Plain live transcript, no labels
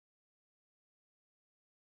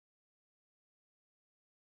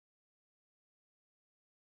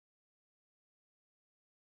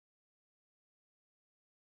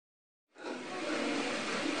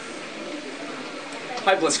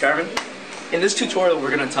Hi Bliss Carmen. In this tutorial we're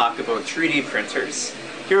going to talk about 3D printers.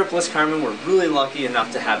 Here at Bliss Carmen we're really lucky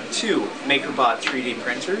enough to have two Makerbot 3D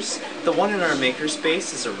printers. The one in our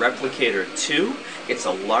makerspace is a Replicator 2. It's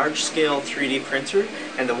a large-scale 3D printer,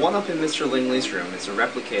 and the one up in Mr. Lingley's room is a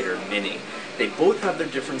Replicator Mini. They both have their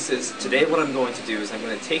differences. Today what I'm going to do is I'm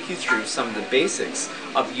going to take you through some of the basics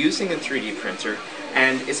of using a 3D printer,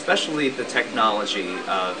 and especially the technology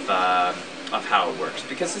of how it works,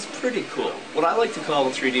 because it's pretty cool. What I like to call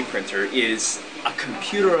a 3D printer is a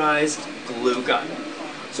computerized glue gun.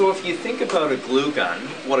 So if you think about a glue gun,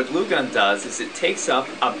 what a glue gun does is it takes up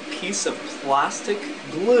a piece of plastic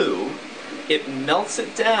glue, it melts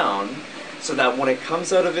it down so that when it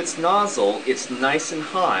comes out of its nozzle, it's nice and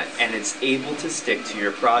hot and it's able to stick to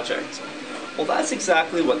your project. Well, that's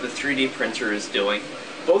exactly what the 3D printer is doing.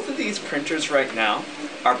 Both of these printers right now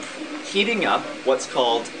are heating up what's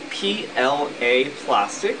called PLA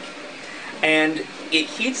plastic, and it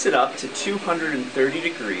heats it up to 230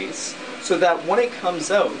 degrees so that when it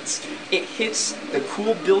comes out, it hits the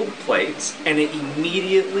cool build plates and it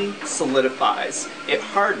immediately solidifies. It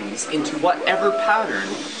hardens into whatever pattern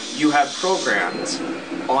you have programmed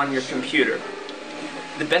on your computer.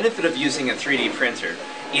 The benefit of using a 3D printer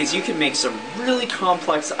is you can make some really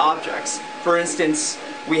complex objects. For instance,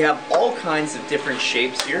 we have all kinds of different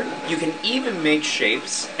shapes here. You can even make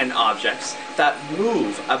shapes and objects that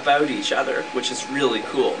move about each other, which is really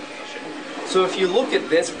cool. So if you look at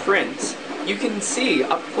this print, you can see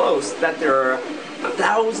up close that there are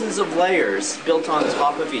thousands of layers built on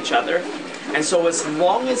top of each other. And so as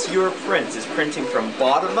long as your print is printing from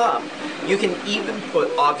bottom up, you can even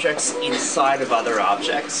put objects inside of other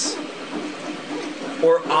objects,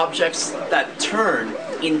 or objects that turn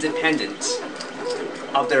independent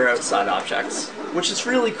of their outside objects, which is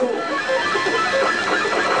really cool.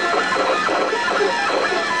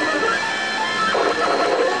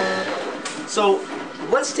 So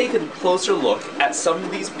let's take a closer look at some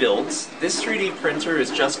of these builds. This 3D printer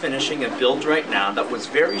is just finishing a build right now that was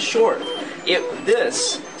very short.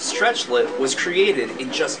 This stretchlet was created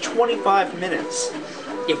in just 25 minutes.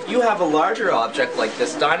 If you have a larger object like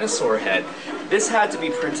this dinosaur head, this had to be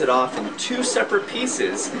printed off in two separate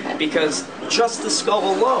pieces because just the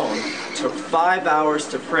skull alone took 5 hours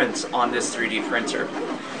to print on this 3D printer.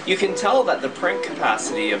 You can tell that the print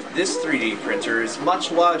capacity of this 3D printer is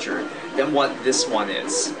much larger than what this one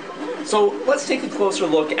is. So let's take a closer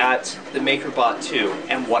look at the Makerbot 2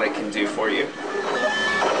 and what it can do for you.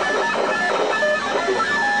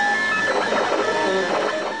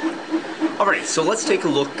 Alright, so let's take a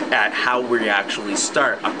look at how we actually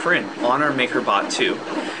start a print on our Makerbot 2.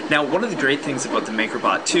 Now, one of the great things about the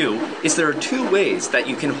Makerbot 2 is there are two ways that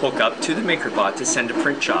you can hook up to the Makerbot to send a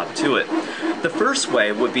print job to it. The first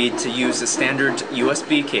way would be to use a standard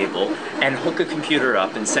USB cable and hook a computer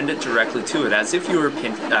up and send it directly to it as if you were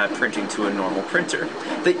printing to a normal printer.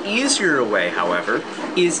 The easier way, however,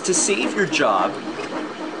 is to save your job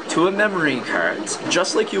to a memory card,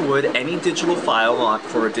 just like you would any digital file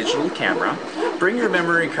for a digital camera. Bring your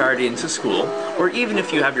memory card into school, or even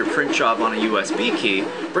if you have your print job on a USB key,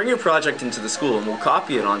 bring your project into the school and we'll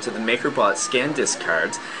copy it onto the Makerbot scan disk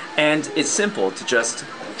cards. And it's simple to just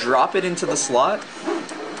drop it into the slot,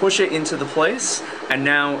 push it into the place, and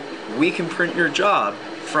now we can print your job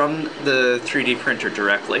from the 3D printer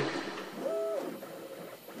directly.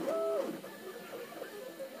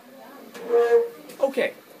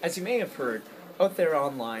 Okay. As you may have heard, out there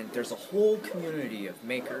online, there's a whole community of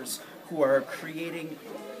makers who are creating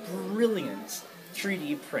brilliant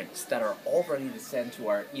 3D prints that are all ready to send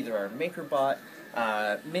to either our Makerbot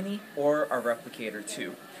Mini or our Replicator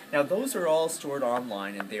 2. Now, those are all stored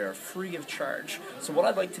online and they are free of charge. So what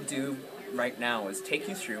I'd like to do right now is take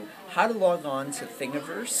you through how to log on to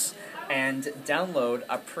Thingiverse and download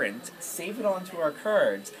a print, save it onto our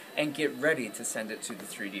cards, and get ready to send it to the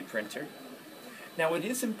 3D printer. Now, it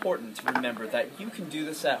is important to remember that you can do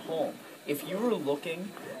this at home. If you were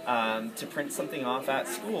looking to print something off at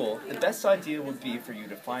school, the best idea would be for you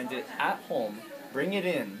to find it at home, bring it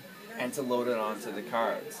in, and to load it onto the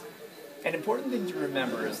cards. An important thing to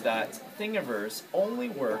remember is that Thingiverse only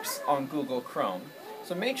works on Google Chrome.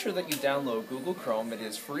 So make sure that you download Google Chrome. It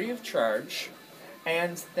is free of charge,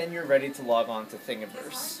 and then you're ready to log on to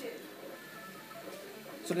Thingiverse.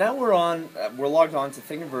 So now we're logged on to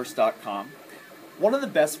Thingiverse.com. One of the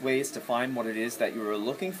best ways to find what it is that you are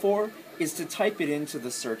looking for is to type it into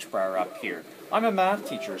the search bar up here. I'm a math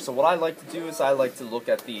teacher, so what I like to do is I like to look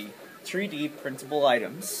at the 3D printable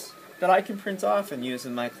items that I can print off and use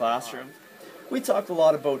in my classroom. We talk a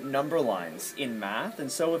lot about number lines in math,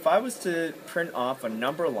 and so if I was to print off a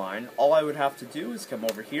number line, all I would have to do is come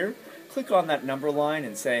over here, click on that number line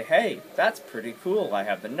and say, hey, that's pretty cool. I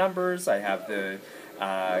have the numbers, I have the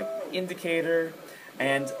indicator,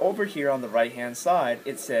 and over here on the right hand side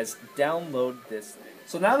it says download this.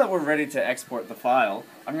 So now that we're ready to export the file,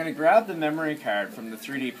 I'm going to grab the memory card from the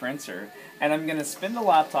 3D printer and I'm going to spin the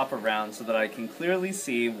laptop around so that I can clearly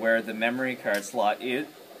see where the memory card slot is.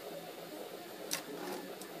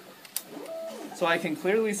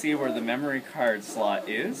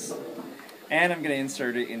 And I'm going to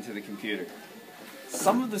insert it into the computer.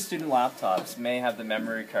 Some of the student laptops may have the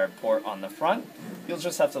memory card port on the front. You'll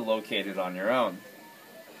just have to locate it on your own.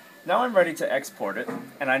 Now I'm ready to export it,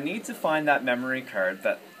 and I need to find that memory card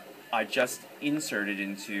that I just inserted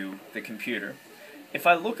into the computer. If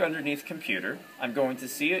I look underneath computer, I'm going to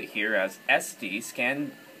see it here as SD,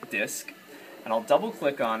 scan disk, and I'll double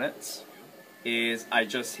click on it. I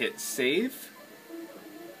just hit save,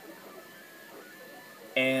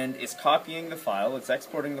 and it's copying the file, it's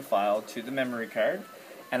exporting the file to the memory card,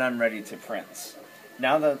 and I'm ready to print.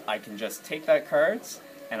 Now that I can just take that card,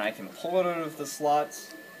 and I can pull it out of the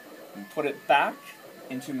slots, and put it back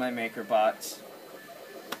into my Makerbot,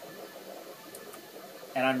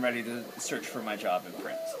 and I'm ready to search for my job and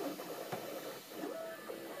print.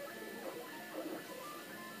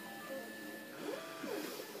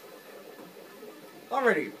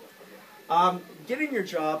 Alrighty, getting your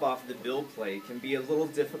job off the build plate can be a little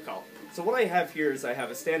difficult. So what I have here is I have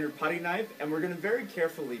a standard putty knife, and we're going to very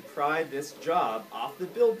carefully pry this job off the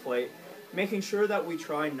build plate, making sure that we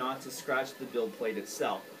try not to scratch the build plate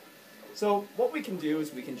itself. So what we can do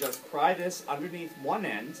is we can just pry this underneath one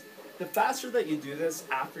end. The faster that you do this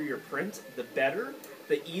after your print, the better,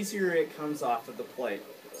 the easier it comes off of the plate.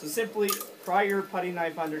 So simply pry your putty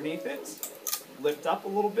knife underneath it, lift up a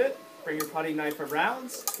little bit, bring your putty knife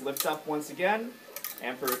around, lift up once again,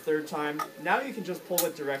 and for a third time, now you can just pull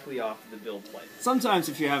it directly off of the build plate. Sometimes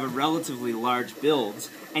if you have a relatively large build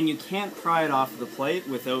and you can't pry it off of the plate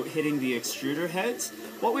without hitting the extruder heads,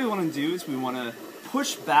 what we want to do is we want to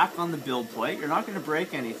push back on the build plate, you're not going to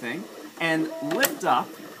break anything, and lift up,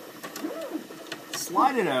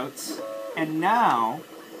 slide it out, and now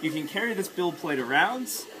you can carry this build plate around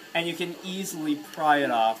and you can easily pry it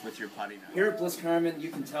off with your putty knife. Here at Bliss Carman, you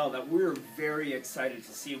can tell that we're very excited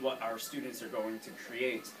to see what our students are going to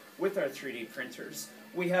create with our 3D printers.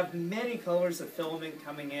 We have many colors of filament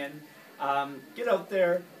coming in. Get out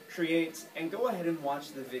there, create, and go ahead and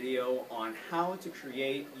watch the video on how to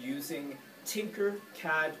create using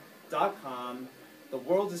tinkercad.com. The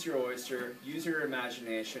world is your oyster. Use your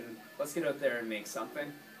imagination. Let's get out there and make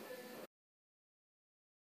something.